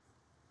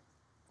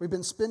We've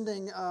been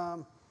spending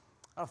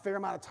a fair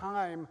amount of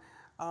time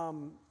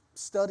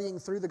studying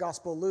through the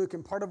Gospel of Luke,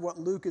 and part of what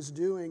Luke is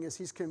doing is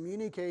he's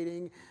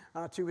communicating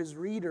to his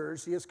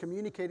readers, he is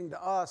communicating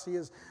to us, he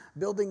is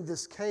building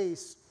this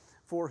case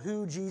for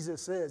who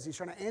Jesus is. He's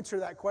trying to answer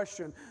that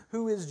question,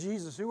 who is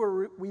Jesus? Who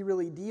are we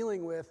really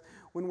dealing with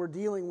when we're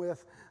dealing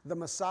with the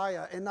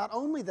Messiah? And not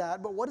only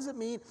that, but what does it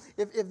mean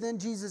if then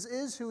Jesus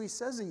is who he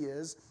says he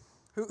is,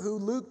 who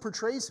Luke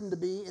portrays him to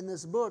be in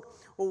this book?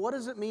 Well, what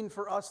does it mean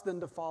for us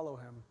then to follow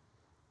him?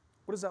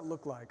 What does that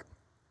look like?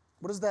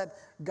 What does that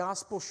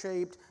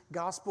gospel-shaped,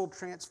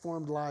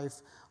 gospel-transformed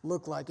life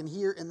look like? And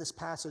here in this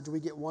passage, we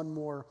get one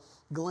more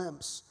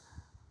glimpse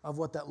of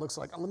what that looks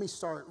like. Let me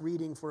start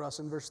reading for us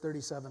in verse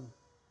 37.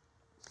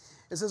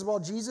 It says, while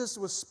Jesus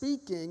was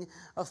speaking,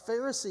 a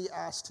Pharisee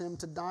asked him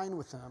to dine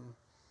with him.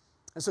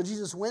 And so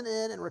Jesus went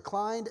in and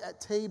reclined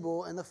at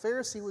table, and the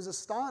Pharisee was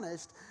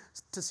astonished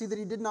to see that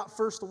he did not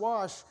first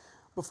wash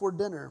before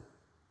dinner.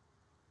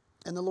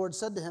 And the Lord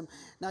said to him,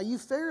 now you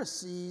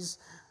Pharisees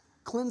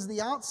cleanse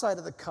the outside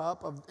of the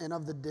cup and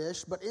of the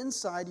dish, but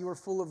inside you are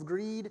full of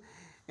greed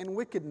and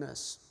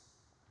wickedness.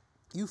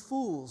 You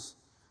fools,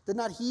 did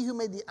not he who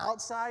made the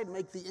outside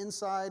make the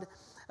inside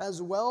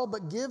as well?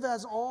 But give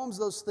as alms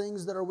those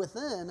things that are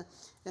within,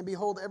 and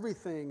behold,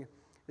 everything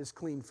is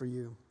clean for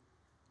you.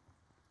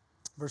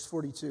 Verse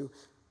 42,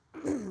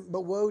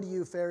 but woe to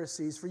you,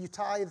 Pharisees, for you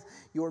tithe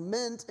your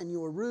mint and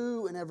your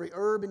rue and every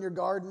herb in your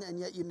garden, and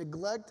yet you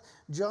neglect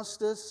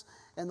justice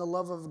and the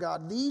love of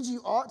God. These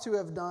you ought to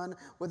have done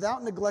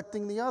without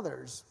neglecting the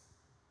others.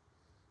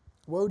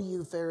 Woe to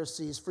you,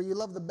 Pharisees, for you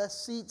love the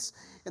best seats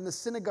in the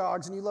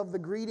synagogues, and you love the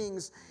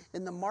greetings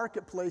in the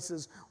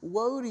marketplaces.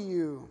 Woe to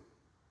you!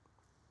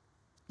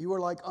 You are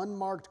like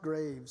unmarked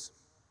graves,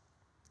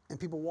 and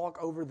people walk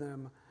over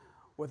them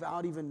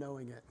without even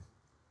knowing it.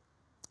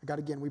 God,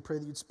 again, we pray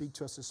that you'd speak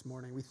to us this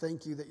morning. We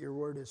thank you that your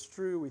word is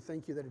true. We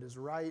thank you that it is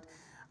right.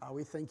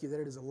 We thank you that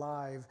it is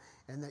alive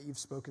and that you've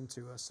spoken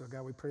to us. So,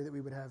 God, we pray that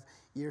we would have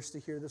ears to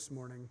hear this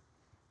morning.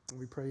 And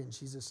we pray in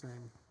Jesus'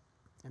 name.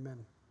 Amen.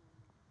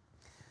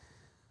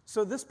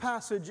 So this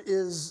passage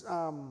is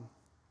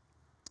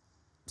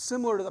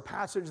similar to the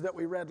passage that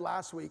we read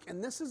last week.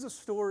 And this is a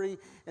story,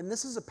 and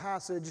this is a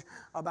passage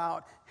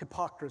about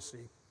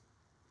hypocrisy.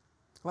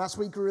 Last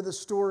week we read the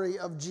story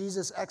of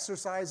Jesus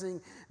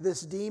exorcising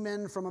this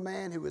demon from a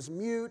man who was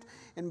mute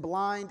and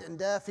blind and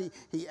deaf.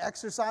 He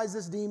exorcised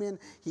this demon,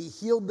 he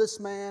healed this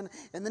man,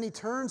 and then he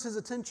turns his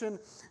attention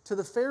to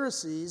the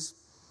Pharisees,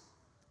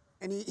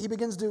 and he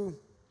begins to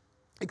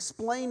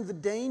explain the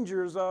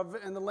dangers of,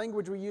 and the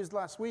language we used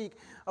last week,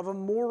 of a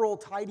moral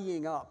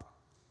tidying up.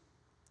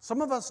 Some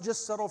of us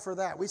just settle for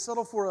that. We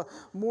settle for a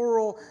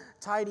moral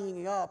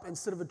tidying up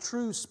instead of a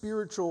true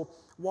spiritual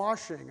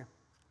washing.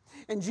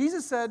 And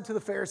Jesus said to the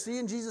Pharisee,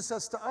 and Jesus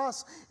says to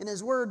us in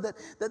his word, that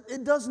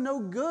it does no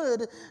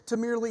good to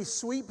merely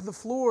sweep the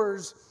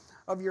floors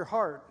of your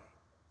heart.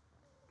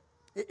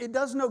 It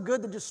does no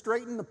good to just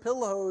straighten the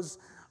pillows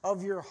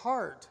of your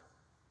heart.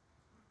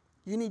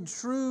 You need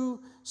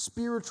true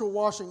spiritual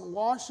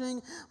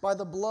washing by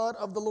the blood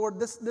of the Lord.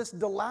 This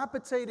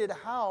dilapidated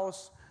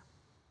house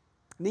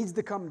needs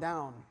to come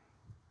down.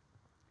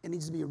 It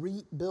needs to be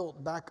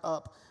rebuilt back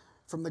up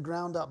from the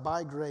ground up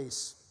by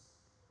grace.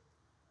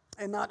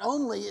 And not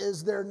only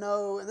is there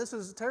no, and this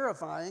is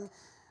terrifying,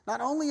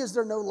 not only is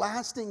there no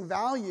lasting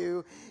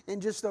value in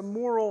just a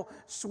moral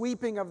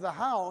sweeping of the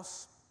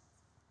house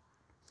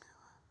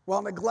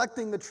while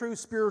neglecting the true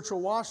spiritual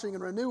washing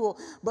and renewal,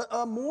 but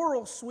a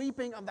moral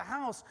sweeping of the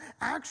house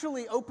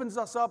actually opens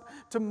us up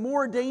to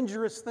more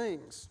dangerous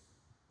things.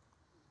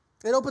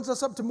 It opens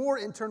us up to more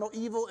internal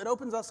evil. It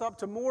opens us up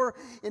to more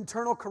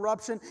internal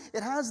corruption.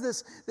 It has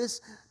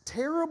this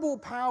terrible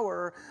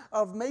power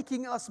of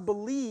making us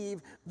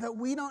believe that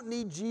we don't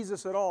need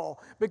Jesus at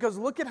all, because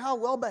look at how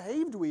well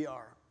behaved we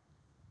are.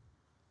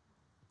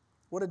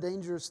 What a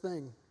dangerous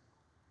thing.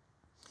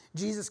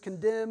 Jesus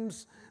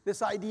condemns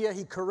this idea.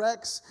 He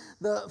corrects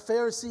the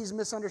Pharisees'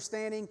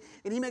 misunderstanding,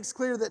 and he makes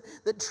clear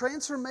that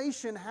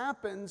transformation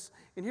happens,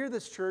 and hear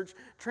this, church,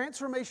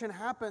 transformation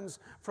happens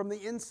from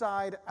the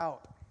inside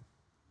out.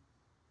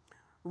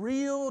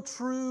 Real,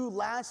 true,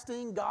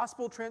 lasting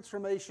gospel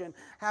transformation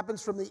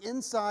happens from the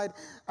inside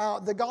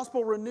out. The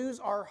gospel renews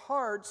our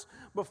hearts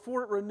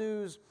before it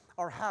renews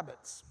our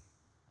habits.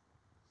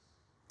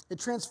 It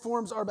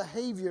transforms our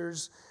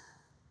behaviors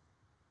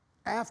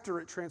after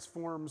it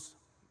transforms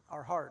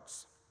our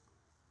hearts,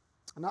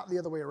 not the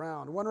other way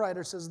around. One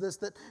writer says this,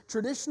 that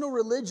traditional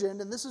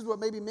religion, and this is what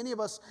maybe many of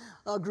us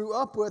grew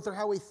up with, or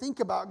how we think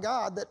about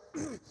God, that,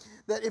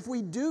 that if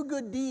we do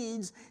good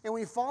deeds and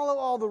we follow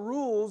all the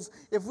rules,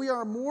 if we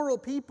are moral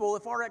people,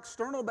 if our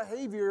external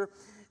behavior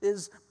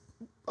is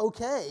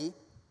okay,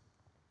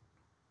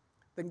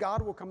 then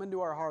God will come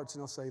into our hearts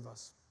and He'll save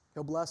us.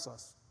 He'll bless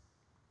us.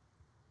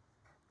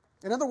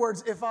 In other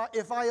words, if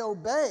I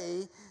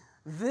obey,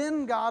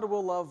 then God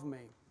will love me.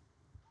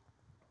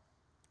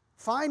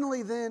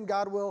 Finally, then,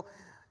 God will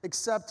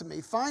accept me.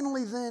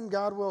 Finally, then,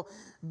 God will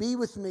be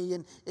with me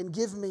and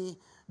give me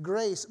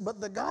grace. But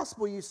the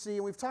gospel, you see,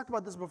 and we've talked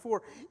about this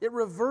before, it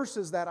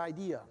reverses that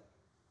idea.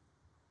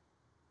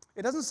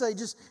 It doesn't say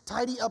just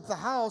tidy up the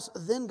house,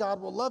 then God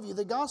will love you.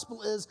 The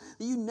gospel is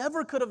that you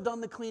never could have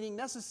done the cleaning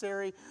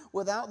necessary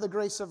without the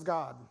grace of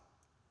God.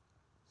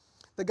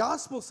 The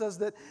gospel says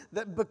that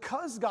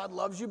because God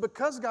loves you,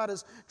 because God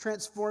has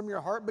transformed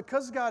your heart,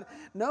 because God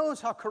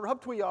knows how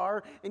corrupt we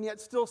are and yet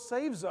still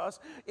saves us,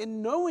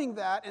 in knowing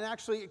that and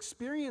actually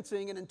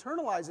experiencing and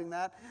internalizing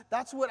that,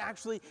 that's what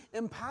actually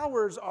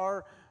empowers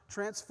our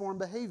transformed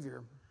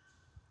behavior.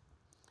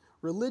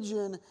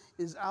 Religion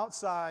is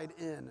outside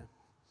in,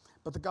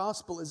 but the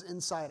gospel is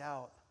inside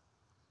out.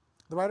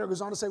 The writer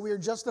goes on to say, we are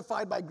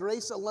justified by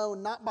grace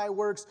alone, not by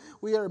works.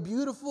 We are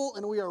beautiful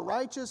and we are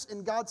righteous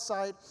in God's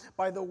sight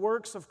by the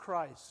works of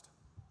Christ.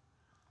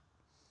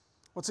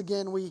 Once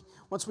again,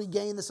 once we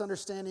gain this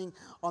understanding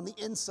on the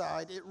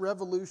inside, it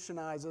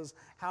revolutionizes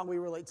how we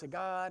relate to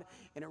God,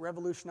 and it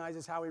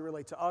revolutionizes how we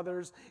relate to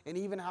others, and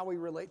even how we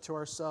relate to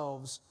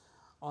ourselves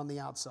on the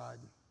outside.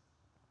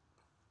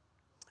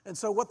 And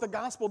so what the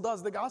gospel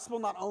does, the gospel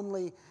not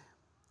only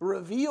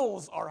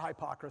reveals our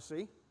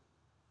hypocrisy,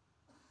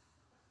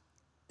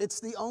 it's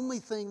the only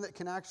thing that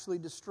can actually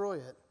destroy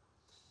it.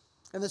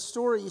 In this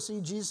story, you see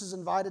Jesus is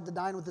invited to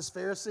dine with this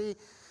Pharisee.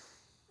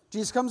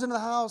 Jesus comes into the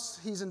house.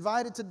 He's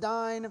invited to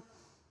dine.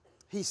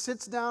 He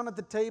sits down at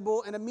the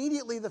table, and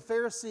immediately the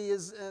Pharisee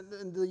is,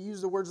 and to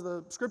use the words of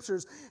the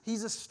Scriptures,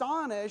 he's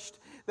astonished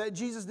that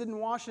Jesus didn't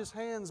wash his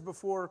hands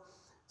before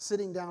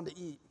sitting down to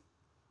eat.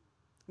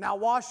 Now,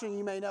 washing,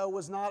 you may know,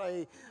 was not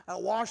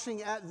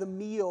washing at the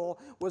meal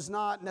was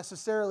not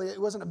necessarily,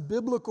 it wasn't a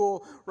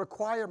biblical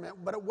requirement,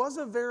 but it was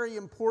a very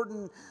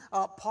important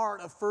part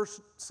of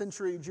first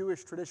century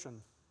Jewish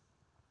tradition.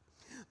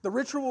 The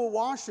ritual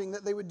washing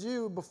that they would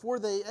do before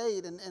they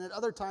ate, and at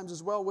other times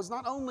as well, was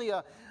not only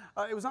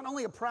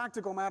a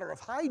practical matter of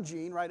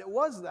hygiene, right? It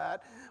was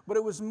that, but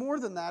it was more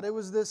than that. It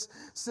was this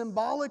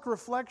symbolic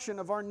reflection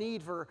of our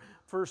need for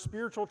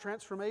spiritual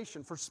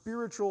transformation, for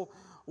spiritual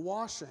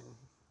washing.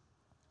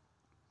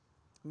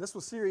 And this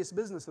was serious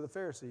business to the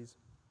Pharisees.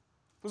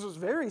 This was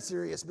very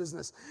serious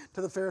business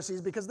to the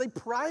Pharisees because they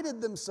prided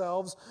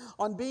themselves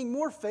on being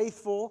more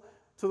faithful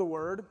to the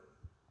Word,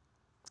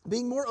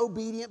 being more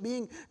obedient,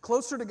 being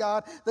closer to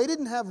God. They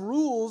didn't have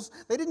rules.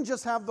 They didn't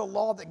just have the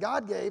law that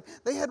God gave.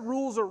 They had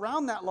rules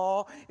around that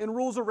law and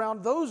rules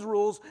around those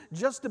rules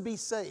just to be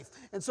safe.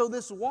 And so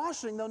this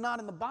washing, though not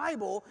in the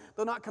Bible,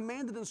 though not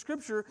commanded in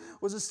Scripture,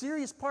 was a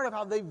serious part of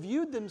how they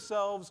viewed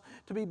themselves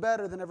to be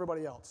better than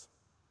everybody else,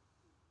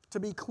 to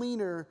be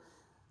cleaner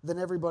than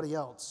everybody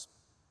else.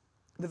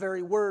 The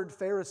very word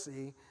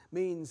Pharisee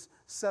means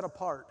set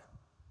apart.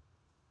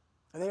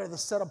 And they are the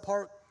set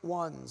apart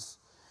ones.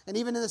 And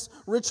even in this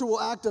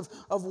ritual act of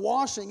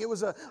washing, it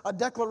was a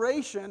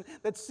declaration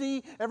that,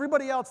 see,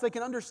 everybody else, they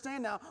can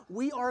understand now,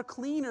 we are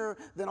cleaner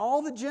than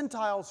all the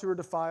Gentiles who are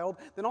defiled,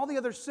 than all the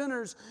other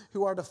sinners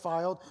who are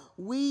defiled.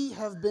 We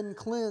have been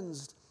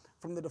cleansed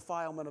from the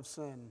defilement of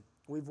sin.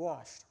 We've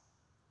washed.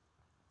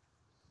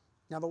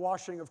 Now, the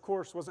washing, of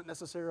course, wasn't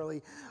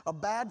necessarily a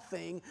bad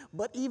thing,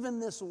 but even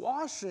this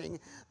washing,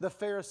 the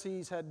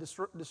Pharisees had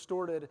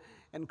distorted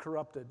and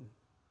corrupted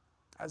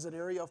as an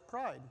area of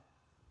pride.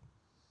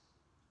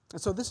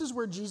 And so this is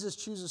where Jesus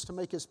chooses to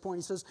make his point.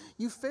 He says,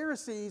 you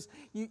Pharisees,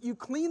 you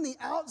clean the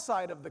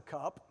outside of the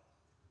cup,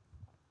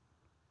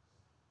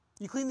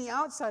 you clean the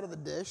outside of the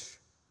dish,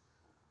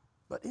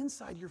 but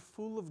inside you're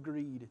full of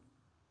greed.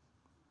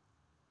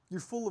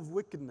 You're full of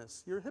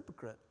wickedness. You're a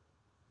hypocrite.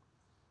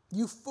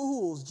 You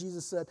fools,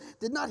 Jesus said,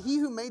 did not he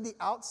who made the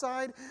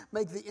outside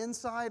make the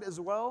inside as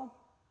well?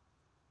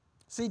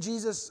 See,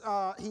 Jesus,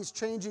 he's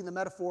changing the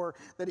metaphor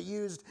that he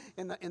used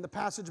in the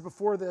passage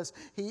before this.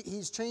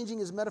 He's changing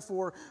his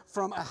metaphor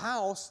from a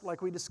house,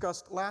 like we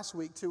discussed last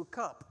week, to a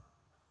cup,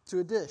 to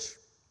a dish.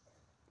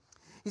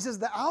 He says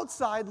the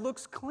outside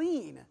looks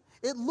clean.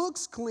 It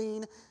looks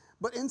clean,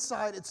 but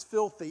inside it's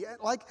filthy.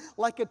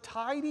 Like a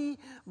tidy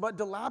but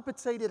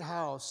dilapidated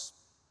house,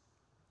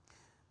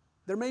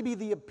 there may be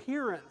the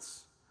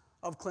appearance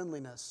of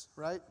cleanliness,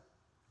 right?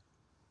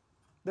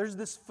 There's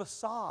this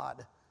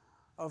facade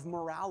of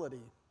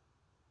morality.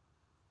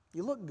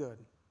 You look good.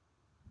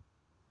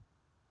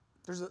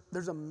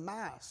 There's a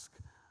mask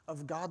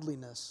of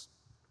godliness.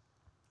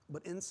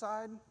 But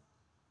inside,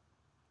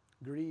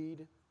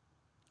 greed,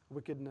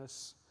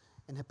 wickedness,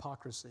 and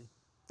hypocrisy.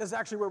 That's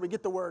actually where we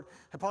get the word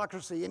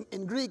hypocrisy.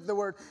 In Greek, the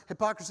word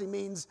hypocrisy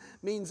means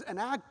an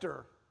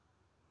actor,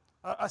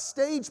 a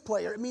stage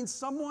player. It means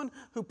someone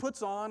who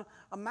puts on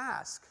a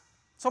mask,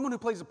 someone who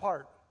plays a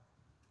part.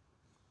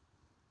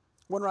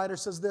 One writer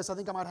says this, I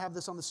think I might have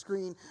this on the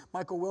screen,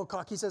 Michael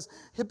Wilcock. He says,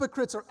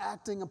 hypocrites are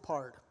acting a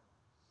part.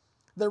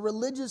 Their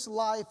religious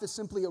life is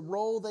simply a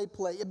role they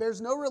play. It bears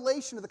no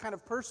relation to the kind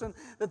of person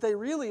that they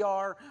really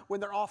are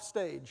when they're off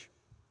stage.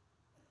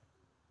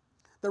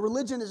 Their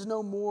religion is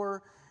no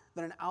more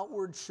than an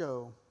outward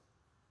show.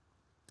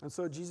 And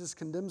so Jesus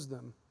condemns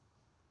them.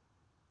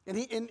 And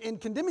in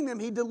condemning them,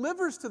 he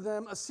delivers to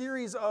them a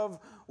series of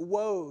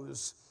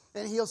woes.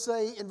 And he'll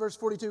say in verse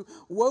 42,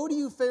 "Woe to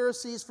you,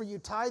 Pharisees, for you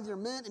tithe your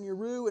mint and your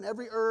rue and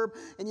every herb,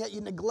 and yet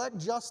you neglect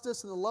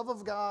justice and the love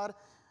of God.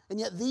 And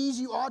yet these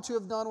you ought to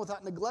have done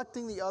without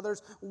neglecting the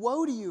others.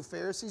 Woe to you,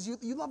 Pharisees.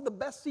 You love the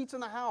best seats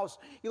in the house.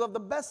 You love the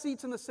best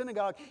seats in the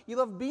synagogue. You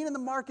love being in the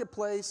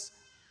marketplace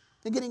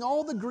and getting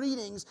all the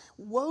greetings.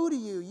 Woe to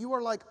you. You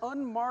are like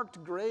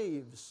unmarked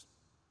graves,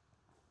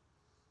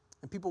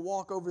 and people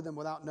walk over them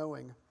without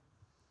knowing."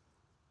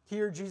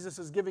 Here Jesus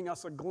is giving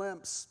us a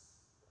glimpse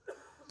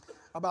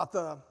about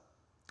the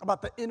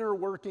inner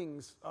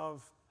workings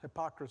of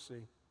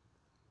hypocrisy.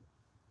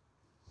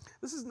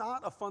 This is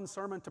not a fun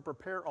sermon to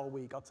prepare all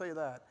week, I'll tell you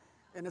that.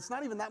 And it's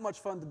not even that much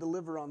fun to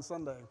deliver on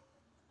Sunday.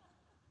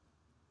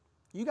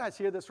 You guys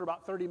hear this for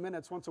about 30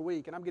 minutes once a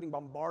week, and I'm getting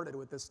bombarded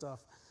with this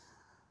stuff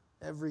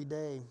every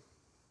day.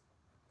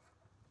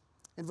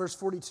 In verse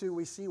 42,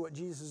 we see what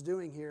Jesus is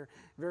doing here.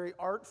 Very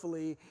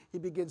artfully, he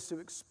begins to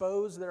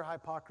expose their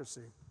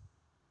hypocrisy.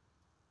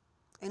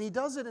 And he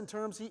does it in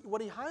terms,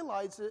 what he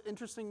highlights,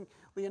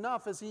 interestingly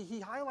enough, is he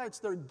highlights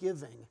their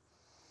giving.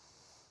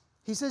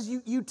 He says,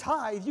 you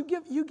tithe,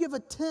 you give a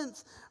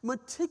tenth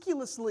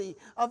meticulously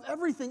of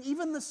everything,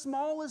 even the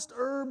smallest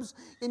herbs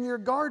in your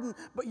garden,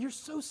 but you're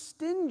so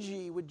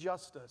stingy with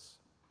justice.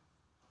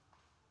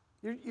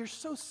 You're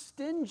so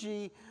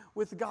stingy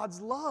with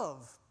God's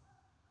love.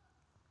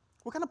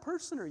 What kind of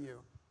person are you?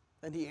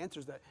 And he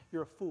answers that,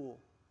 you're a fool.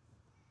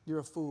 You're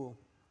a fool.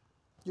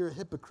 You're a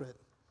hypocrite.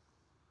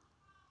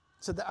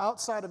 So the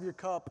outside of your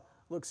cup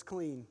looks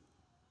clean,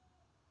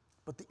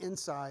 but the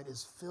inside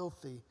is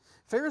filthy.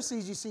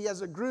 Pharisees, you see,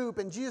 as a group,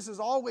 and Jesus is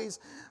always,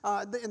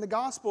 in the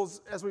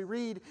Gospels, as we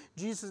read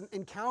Jesus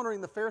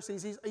encountering the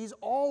Pharisees, he's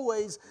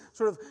always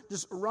sort of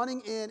just running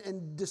in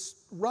and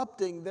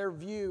disrupting their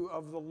view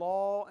of the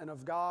law and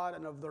of God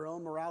and of their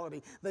own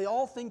morality. They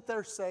all think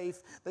they're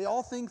safe. They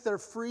all think they're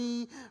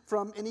free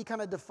from any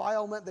kind of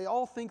defilement. They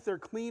all think they're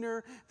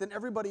cleaner than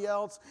everybody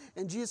else.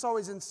 And Jesus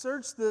always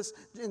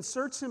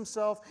inserts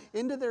himself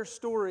into their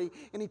story,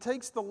 and he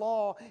takes the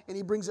law and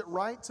he brings it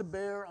right to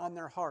bear on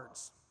their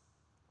hearts.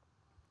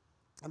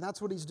 And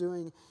that's what he's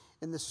doing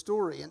in this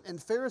story.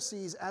 And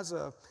Pharisees as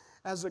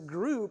a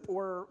group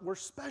were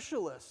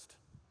specialists.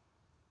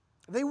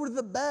 They were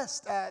the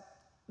best at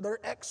their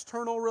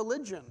external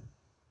religion.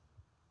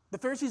 The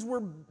Pharisees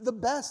were the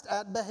best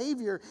at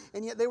behavior,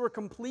 and yet they were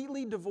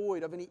completely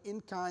devoid of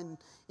any kind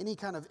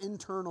of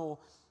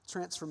internal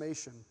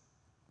transformation.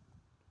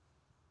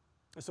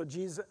 And so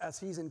Jesus, as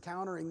he's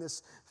encountering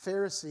this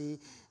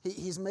Pharisee,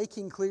 he's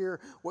making clear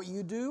what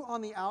you do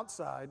on the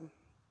outside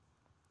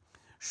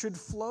should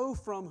flow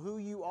from who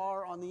you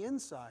are on the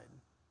inside.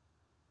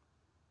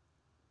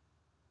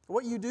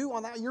 What you do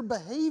on that, your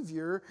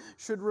behavior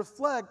should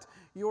reflect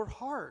your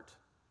heart.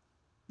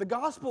 The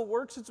gospel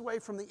works its way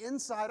from the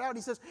inside out.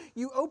 He says,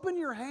 you open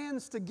your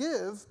hands to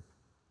give,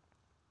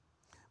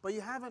 but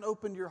you haven't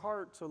opened your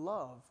heart to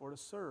love or to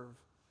serve.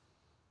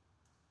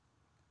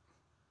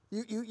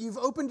 You've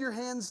opened your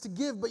hands to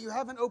give, but you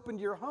haven't opened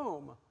your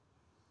home.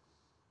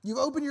 You've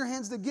opened your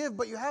hands to give,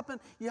 but you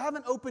haven't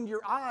opened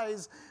your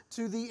eyes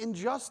to the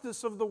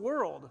injustice of the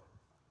world.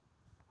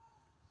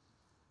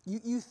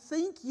 You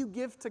think you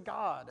give to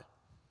God,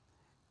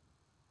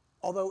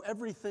 although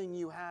everything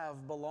you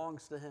have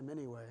belongs to Him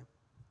anyway.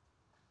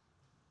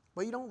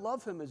 But you don't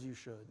love Him as you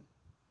should.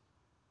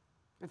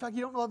 In fact,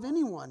 you don't love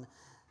anyone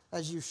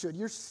as you should.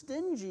 You're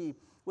stingy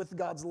with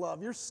God's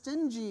love. You're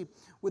stingy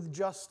with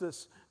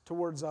justice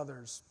towards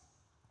others.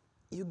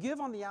 You give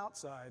on the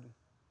outside,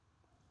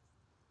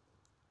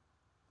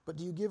 but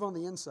do you give on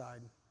the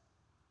inside?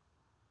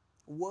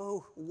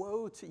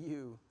 Woe to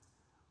you.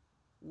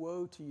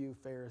 Woe to you,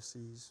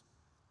 Pharisees.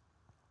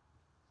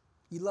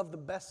 You love the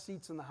best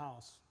seats in the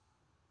house.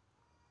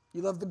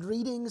 You love the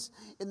greetings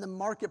in the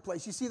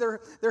marketplace. You see, their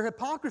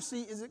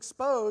hypocrisy is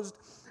exposed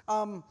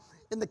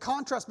in the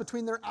contrast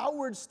between their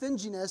outward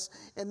stinginess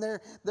and their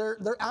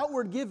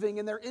outward giving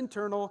and their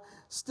internal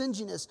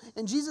stinginess.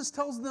 And Jesus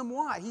tells them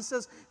why. He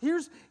says,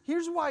 here's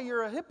why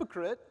you're a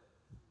hypocrite.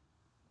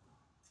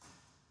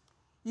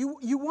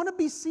 You want to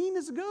be seen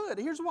as good.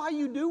 Here's why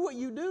you do what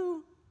you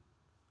do.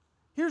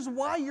 Here's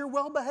why you're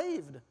well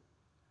behaved.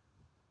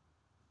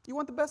 You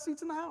want the best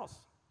seats in the house.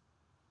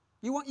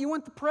 You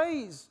want the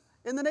praise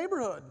in the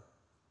neighborhood.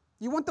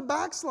 You want the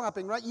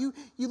backslapping, right? You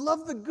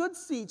love the good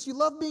seats. You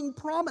love being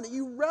prominent.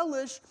 You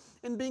relish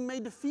in being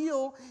made to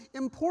feel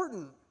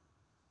important.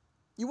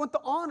 You want the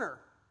honor.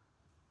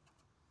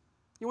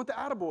 You want the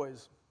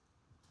attaboys.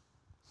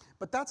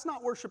 But that's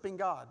not worshiping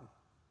God.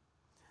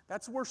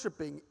 That's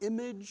worshiping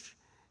image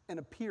and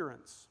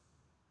appearance.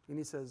 And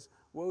he says,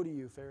 woe to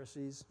you,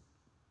 Pharisees.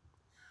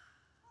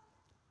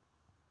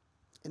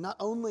 And not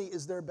only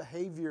is their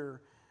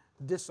behavior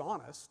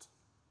dishonest,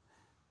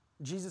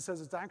 Jesus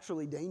says it's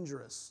actually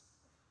dangerous.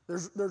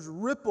 There's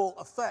ripple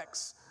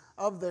effects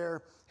of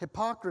their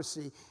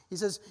hypocrisy. He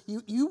says,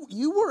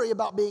 you worry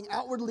about being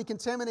outwardly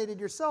contaminated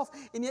yourself,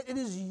 and yet it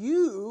is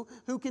you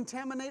who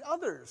contaminate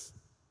others.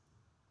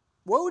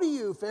 Woe to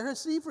you,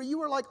 Pharisee, for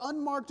you are like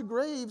unmarked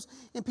graves,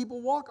 and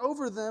people walk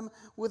over them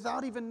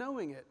without even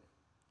knowing it.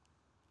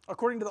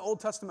 According to the Old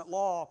Testament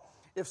law,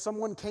 if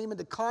someone came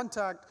into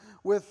contact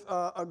with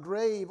a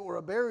grave or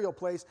a burial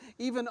place,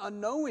 even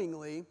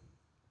unknowingly,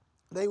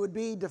 they would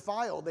be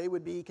defiled, they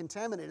would be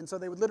contaminated. And so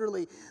they would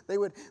literally, they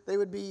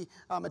would be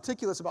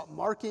meticulous about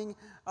marking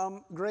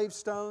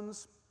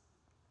gravestones.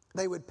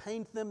 They would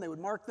paint them, they would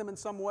mark them in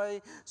some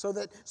way so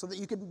that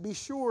you could be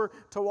sure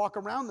to walk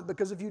around them.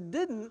 Because if you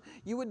didn't,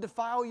 you would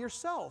defile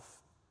yourself.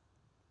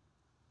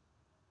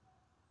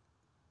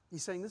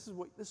 He's saying this is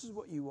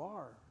what you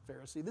are,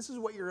 Pharisee. This is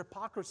what your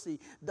hypocrisy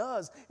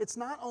does. It's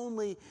not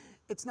only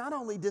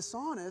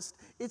dishonest,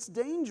 it's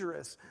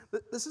dangerous.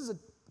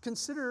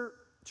 Consider,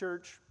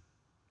 church,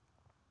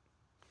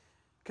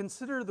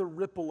 consider the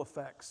ripple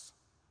effects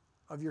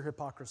of your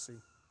hypocrisy.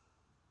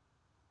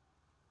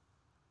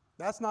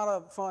 That's not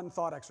a fun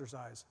thought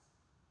exercise.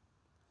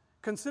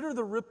 Consider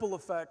the ripple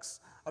effects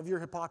of your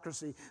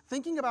hypocrisy.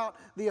 Thinking about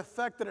the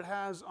effect that it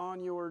has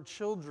on your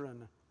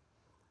children,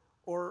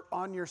 or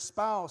on your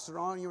spouse, or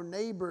on your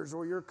neighbors,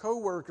 or your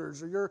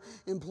coworkers, or your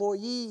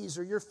employees,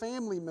 or your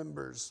family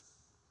members,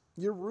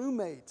 your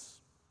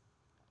roommates.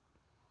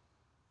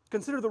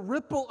 Consider the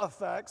ripple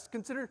effects.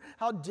 Consider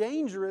how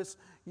dangerous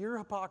your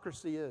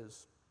hypocrisy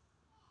is.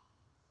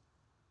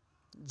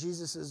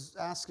 Jesus is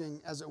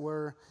asking, as it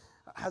were,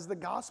 has the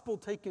gospel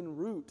taken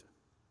root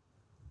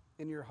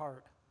in your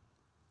heart?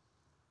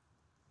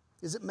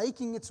 Is it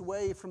making its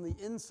way from the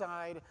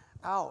inside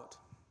out?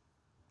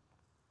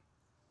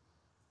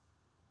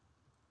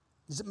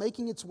 Is it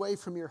making its way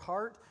from your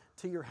heart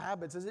to your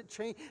habits? Has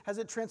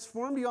it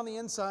transformed you on the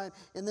inside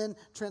and then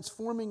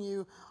transforming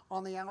you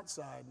on the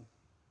outside?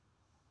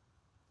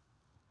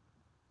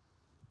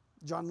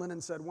 John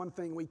Lennon said, one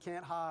thing we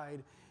can't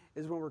hide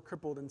is when we're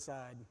crippled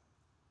inside.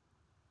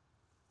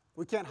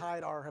 We can't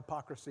hide our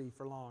hypocrisy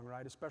for long,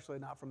 right? Especially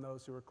not from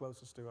those who are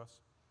closest to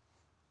us.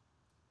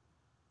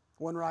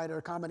 One writer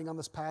commenting on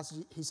this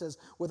passage, he says,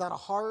 without a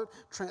heart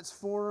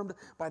transformed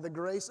by the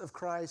grace of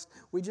Christ,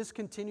 we just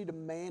continue to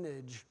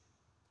manage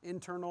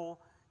internal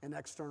and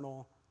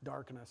external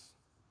darkness.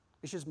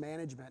 It's just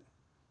management.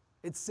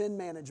 It's sin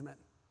management.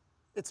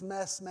 It's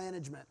mess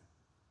management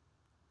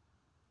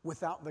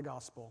without the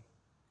gospel.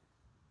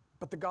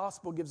 But the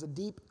gospel gives a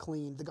deep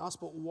clean. The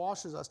gospel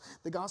washes us.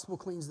 The gospel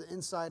cleans the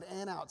inside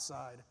and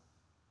outside.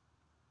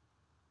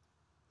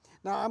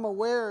 Now, I'm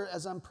aware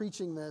as I'm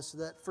preaching this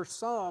that for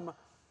some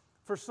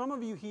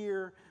of you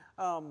here,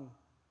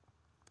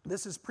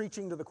 this is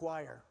preaching to the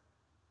choir.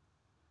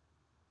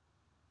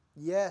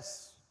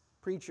 Yes,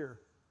 preacher,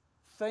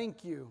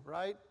 thank you,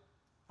 right?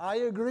 I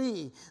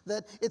agree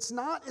that it's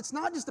not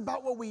just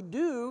about what we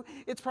do,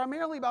 it's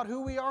primarily about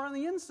who we are on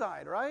the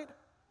inside, right?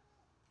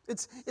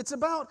 It's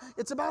about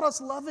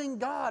us loving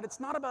God. It's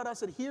not about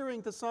us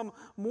adhering to some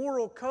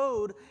moral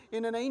code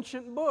in an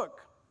ancient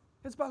book.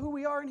 It's about who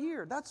we are in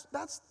here. That's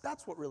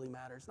what really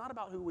matters. It's not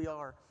about who we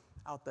are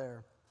out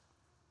there.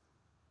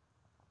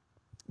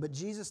 But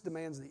Jesus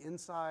demands the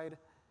inside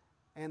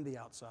and the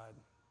outside.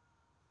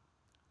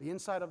 The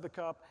inside of the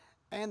cup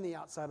and the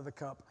outside of the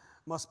cup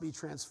must be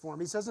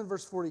transformed. He says in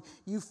verse 40,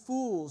 you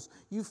fools,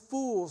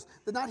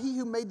 did not he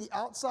who made the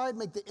outside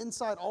make the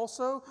inside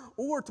also?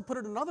 Or to put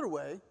it another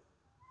way,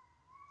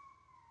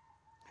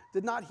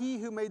 did not he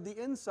who made the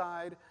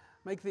inside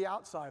make the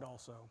outside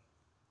also?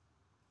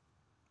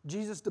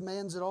 Jesus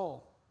demands it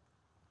all.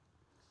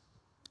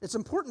 It's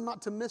important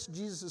not to miss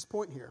Jesus'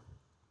 point here.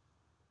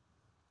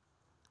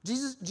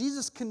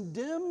 Jesus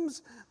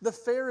condemns the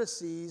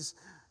Pharisees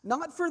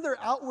not for their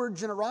outward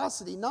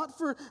generosity, not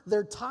for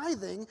their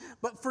tithing,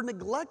 but for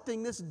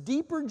neglecting this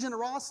deeper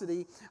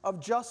generosity of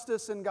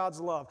justice and God's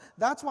love.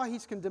 That's why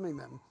he's condemning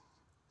them.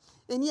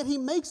 And yet he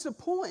makes a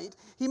point.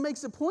 He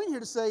makes a point here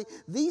to say,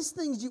 these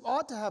things you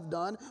ought to have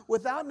done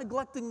without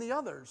neglecting the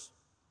others.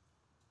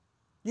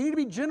 You need to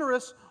be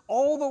generous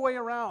all the way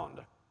around,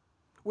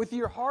 with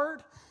your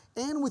heart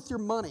and with your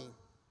money.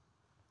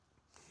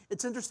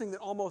 It's interesting that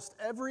almost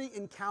every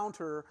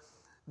encounter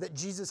that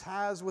Jesus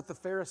has with the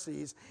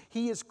Pharisees,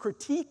 he is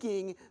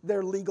critiquing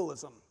their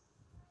legalism.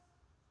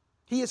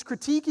 He is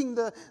critiquing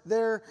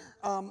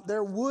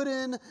their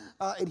wooden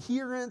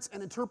adherence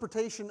and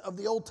interpretation of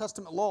the Old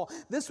Testament law.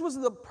 This was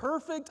the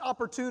perfect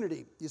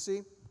opportunity, you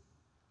see?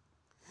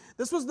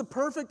 This was the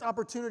perfect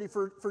opportunity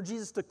for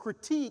Jesus to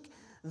critique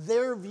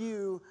their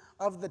view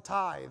of the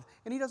tithe.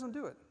 And he doesn't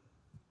do it.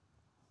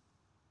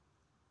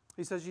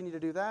 He says you need to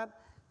do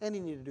that, and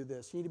you need to do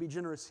this. You need to be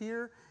generous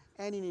here,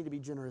 and you need to be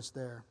generous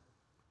there.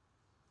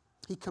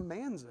 He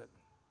commands it.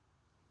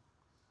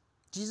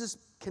 Jesus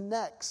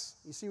connects.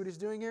 You see what he's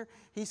doing here?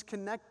 He's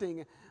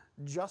connecting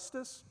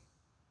justice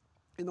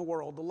in the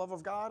world, the love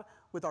of God,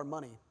 with our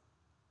money.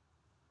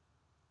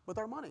 With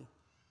our money.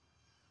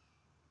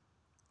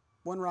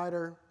 One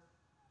writer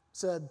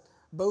said,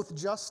 both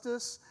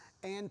justice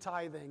and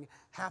tithing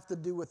have to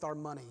do with our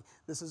money.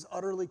 This is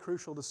utterly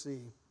crucial to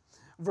see.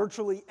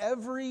 Virtually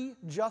every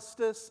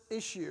justice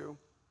issue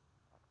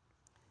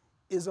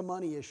is a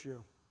money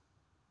issue.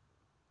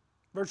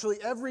 Virtually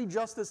every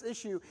justice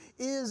issue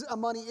is a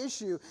money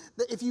issue.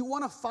 That if you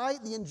want to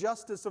fight the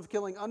injustice of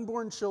killing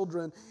unborn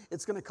children,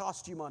 it's going to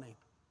cost you money.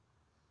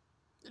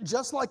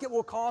 Just like it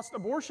will cost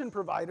abortion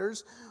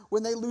providers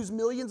when they lose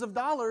millions of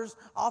dollars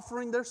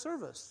offering their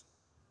service.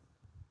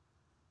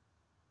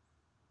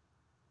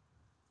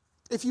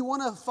 If you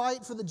want to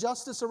fight for the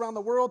justice around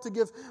the world to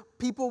give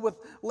people with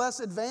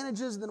less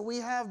advantages than we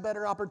have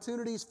better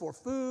opportunities for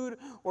food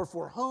or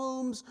for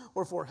homes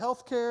or for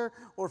health care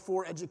or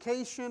for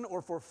education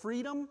or for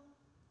freedom,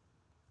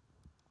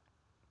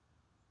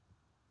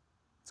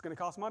 it's going to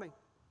cost money.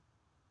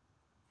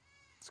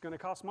 It's going to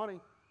cost money.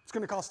 It's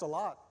going to cost a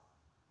lot.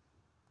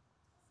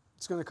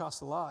 It's going to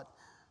cost a lot.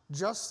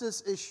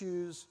 Justice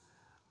issues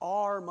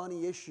are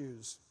money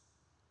issues.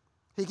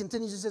 He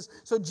continues, he says,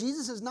 so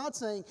Jesus is not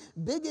saying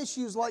big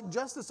issues like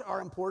justice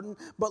are important,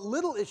 but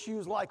little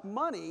issues like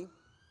money,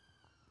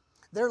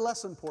 they're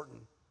less important.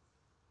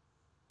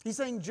 He's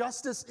saying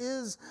justice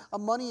is a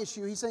money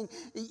issue. He's saying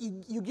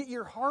you get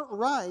your heart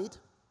right.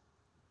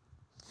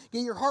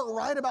 Get your heart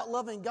right about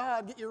loving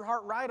God. Get your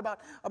heart right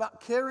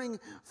about caring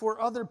for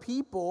other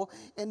people.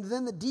 And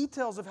then the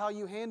details of how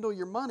you handle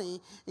your money,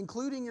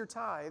 including your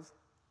tithe,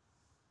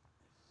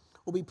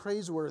 will be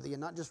praiseworthy and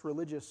not just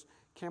religious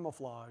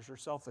camouflage or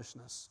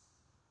selfishness.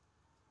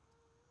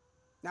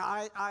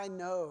 Now, I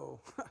know,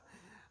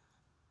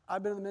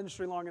 I've been in the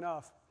ministry long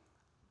enough,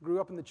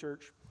 grew up in the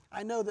church.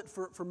 I know that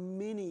for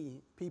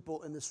many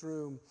people in this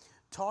room,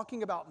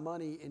 talking about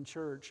money in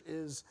church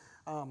is,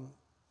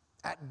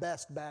 at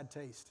best, bad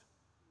taste.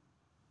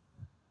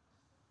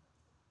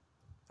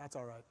 That's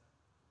all right.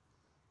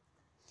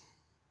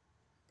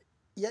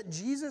 Yet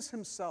Jesus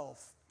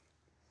himself,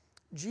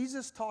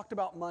 Jesus talked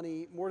about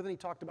money more than he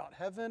talked about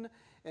heaven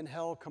and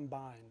hell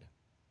combined.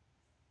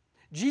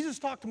 Jesus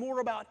talked more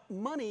about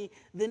money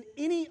than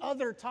any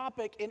other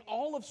topic in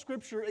all of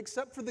Scripture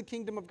except for the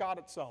kingdom of God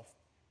itself,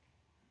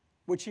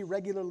 which he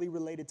regularly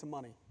related to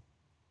money.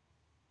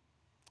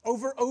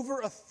 Over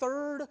a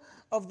third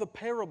of the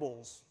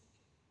parables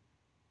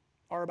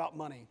are about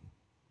money.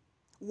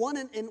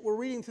 We're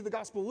reading through the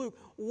Gospel of Luke,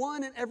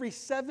 1 in every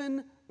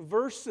 7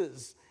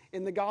 verses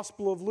in the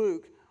Gospel of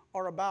Luke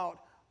are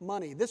about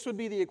money. This would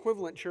be the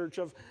equivalent, church,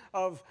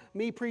 of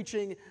me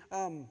preaching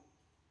 2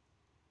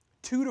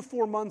 to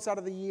 4 months out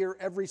of the year,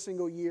 every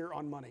single year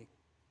on money.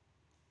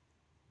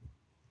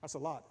 That's a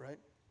lot, right?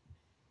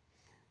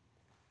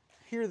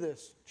 Hear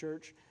this,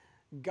 church.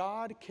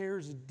 God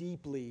cares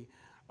deeply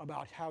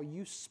about how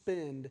you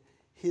spend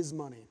His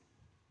money.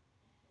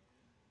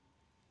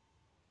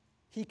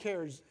 He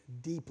cares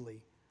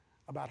deeply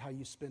about how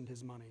you spend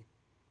His money,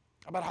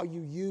 about how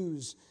you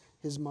use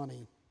His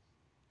money.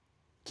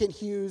 Kent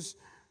Hughes,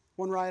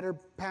 one writer,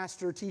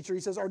 pastor, teacher,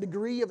 he says, our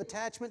degree of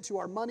attachment to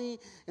our money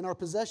and our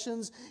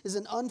possessions is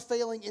an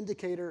unfailing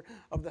indicator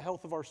of the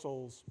health of our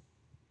souls.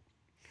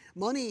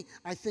 Money,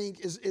 I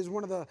think, is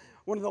one of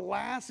the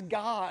last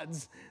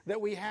gods that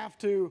we have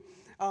to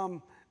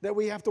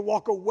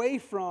walk away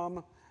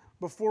from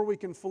before we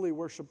can fully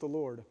worship the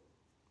Lord.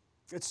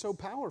 It's so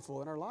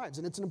powerful in our lives,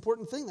 and it's an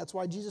important thing. That's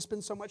why Jesus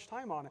spends so much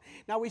time on it.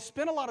 Now, we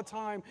spent a lot of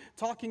time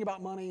talking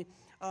about money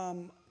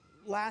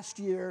last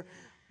year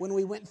when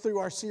we went through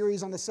our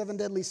series on the 7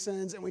 deadly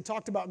sins, and we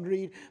talked about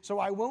greed, so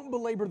I won't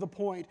belabor the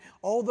point,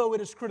 although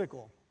it is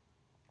critical.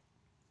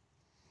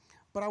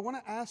 But I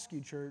want to ask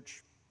you,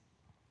 church,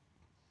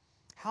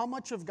 how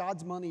much of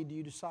God's money do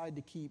you decide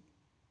to keep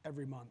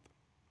every month?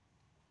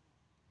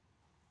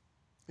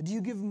 Do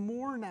you give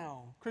more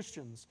now,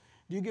 Christians?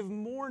 Do you give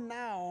more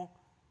now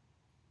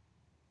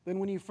than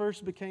when you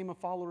first became a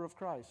follower of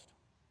Christ?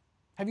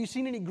 Have you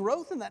seen any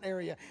growth in that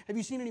area? Have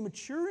you seen any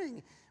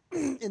maturing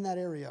in that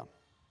area?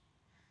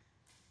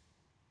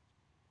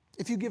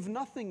 If you give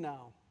nothing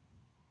now,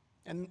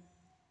 and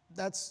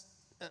that's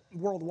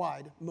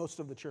worldwide, most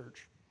of the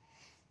church,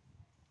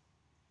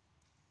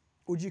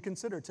 would you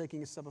consider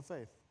taking a step of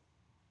faith?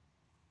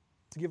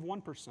 To give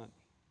 1%,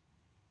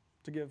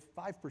 to give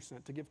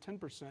 5%, to give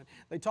 10%.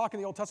 They talk in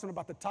the Old Testament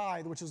about the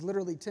tithe, which is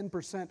literally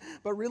 10%,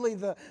 but really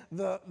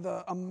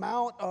the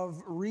amount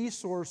of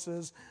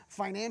resources,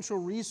 financial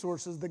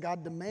resources that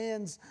God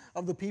demands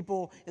of the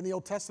people in the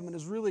Old Testament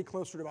is really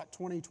closer to about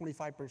 20,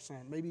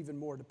 25%, maybe even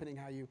more, depending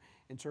how you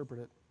interpret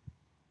it.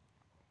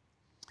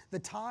 The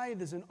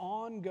tithe is an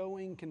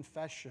ongoing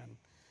confession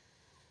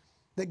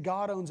that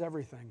God owns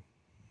everything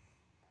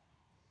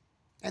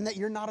and that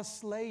you're not a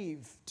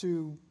slave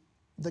to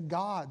the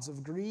gods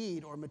of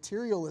greed or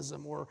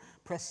materialism or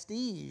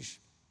prestige.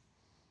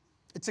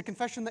 It's a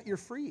confession that you're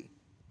free.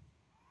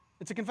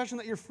 It's a confession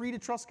that you're free to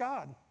trust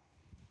God.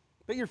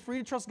 That you're free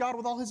to trust God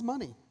with all His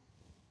money.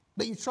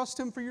 That you trust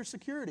Him for your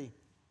security.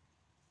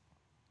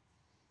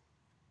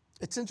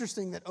 It's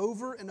interesting that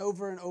over and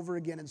over and over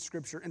again in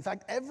Scripture, in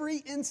fact, every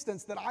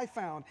instance that I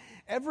found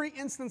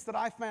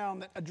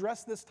that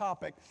addressed this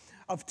topic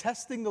of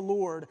testing the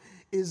Lord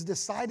is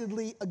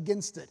decidedly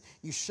against it.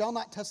 You shall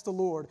not test the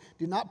Lord.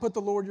 Do not put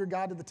the Lord your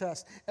God to the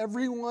test.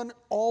 Everyone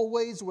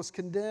always was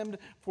condemned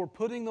for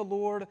putting the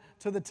Lord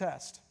to the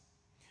test.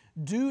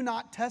 Do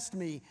not test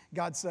me,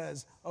 God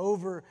says,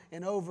 over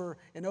and over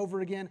and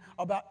over again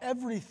about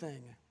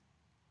everything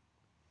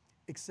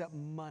except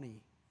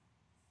money.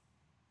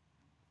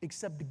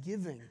 Except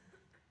giving.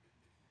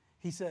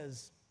 He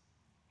says,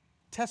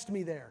 test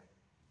me there.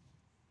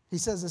 He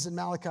says this in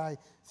Malachi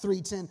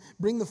 3:10,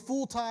 bring the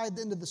full tithe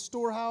into the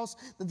storehouse,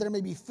 that there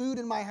may be food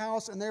in my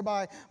house, and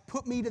thereby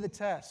put me to the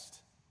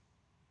test,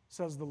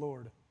 says the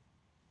Lord.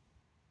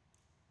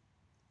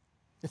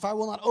 If I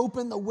will not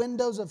open the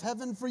windows of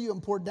heaven for you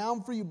and pour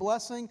down for you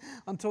blessing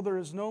until there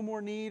is no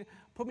more need,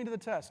 put me to the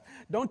test.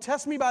 Don't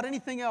test me about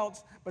anything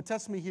else, but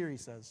test me here, he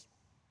says.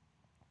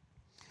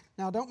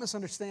 Now, don't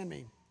misunderstand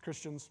me,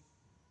 Christians.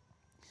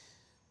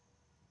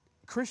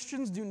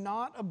 Christians do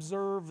not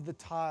observe the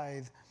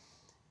tithe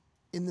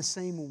in the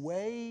same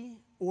way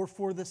or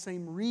for the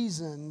same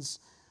reasons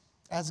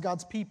as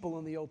God's people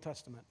in the Old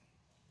Testament.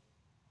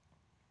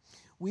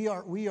 We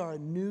are a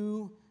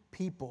new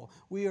people.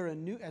 We are a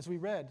new, as we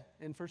read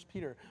in 1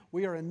 Peter,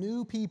 we are a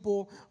new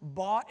people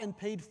bought and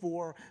paid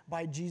for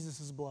by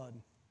Jesus' blood.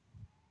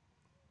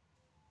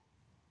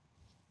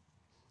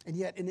 And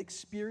yet, in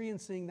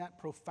experiencing that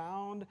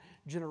profound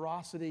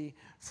generosity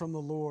from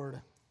the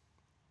Lord,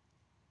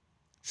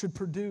 should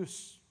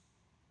produce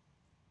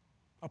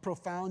a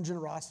profound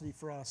generosity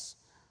for us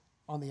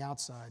on the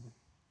outside.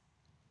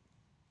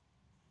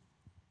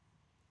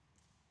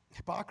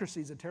 Hypocrisy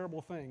is a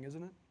terrible thing,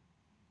 isn't it?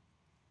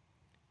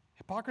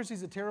 Hypocrisy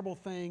is a terrible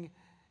thing,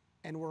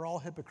 and we're all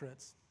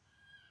hypocrites.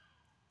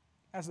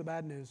 That's the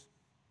bad news.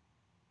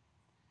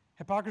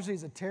 Hypocrisy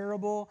is a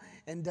terrible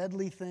and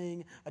deadly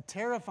thing, a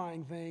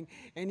terrifying thing,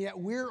 and yet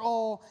we're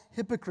all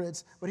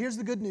hypocrites. But here's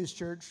the good news,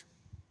 church.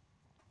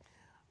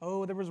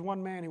 Oh, there was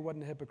one man who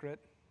wasn't a hypocrite.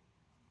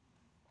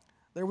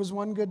 There was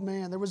one good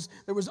man. There was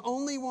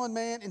only one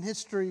man in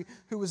history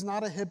who was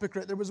not a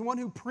hypocrite. There was one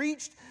who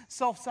preached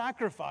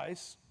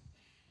self-sacrifice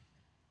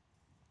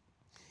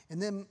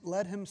and then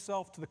led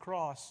himself to the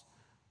cross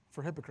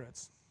for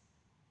hypocrites.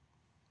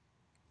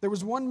 There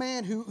was one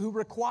man who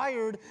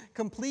required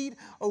complete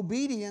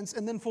obedience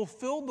and then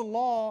fulfilled the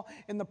law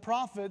and the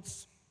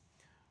prophets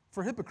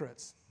for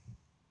hypocrites.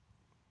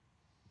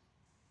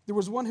 There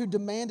was one who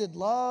demanded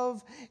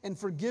love and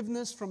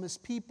forgiveness from his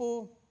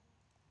people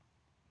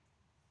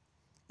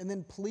and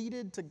then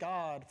pleaded to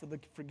God for the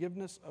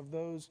forgiveness of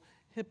those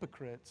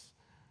hypocrites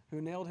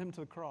who nailed him to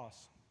the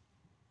cross.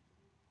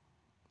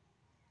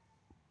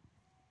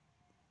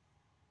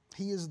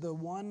 He is the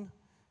one,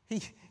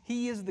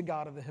 he is the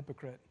God of the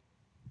hypocrite.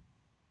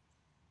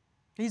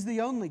 He's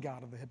the only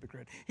God of the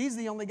hypocrite. He's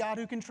the only God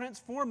who can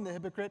transform the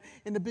hypocrite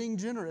into being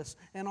generous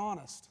and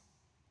honest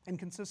and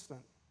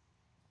consistent.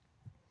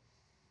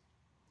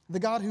 The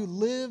God who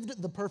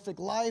lived the perfect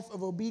life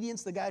of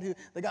obedience, the God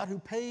who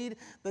paid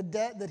the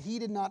debt that he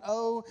did not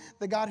owe,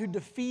 the God who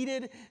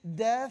defeated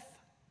death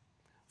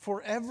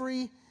for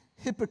every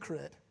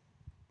hypocrite.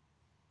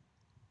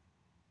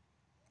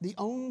 The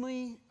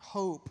only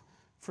hope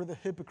for the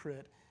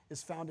hypocrite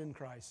is found in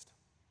Christ.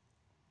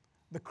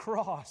 The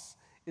cross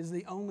is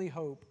the only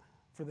hope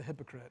for the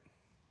hypocrite.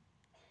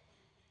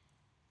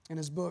 In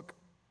his book,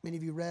 many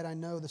of you read, I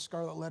know, The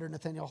Scarlet Letter,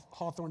 Nathaniel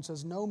Hawthorne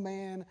says, no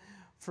man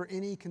for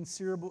any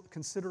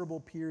considerable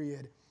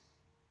period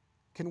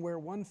can wear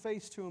one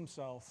face to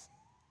himself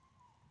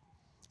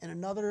and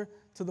another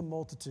to the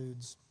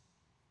multitudes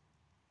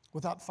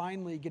without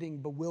finally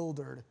getting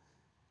bewildered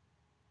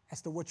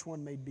as to which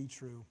one may be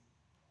true.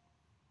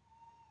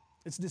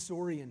 It's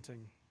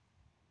disorienting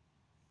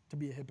to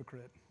be a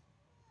hypocrite.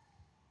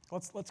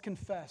 Let's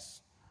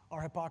confess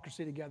our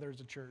hypocrisy together as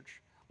a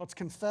church. Let's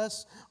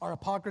confess our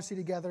hypocrisy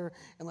together,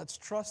 and let's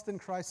trust in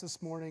Christ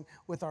this morning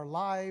with our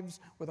lives,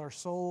 with our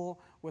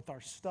soul, with our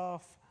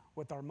stuff,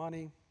 with our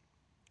money,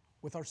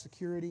 with our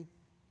security.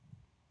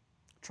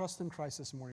 Trust in Christ this morning.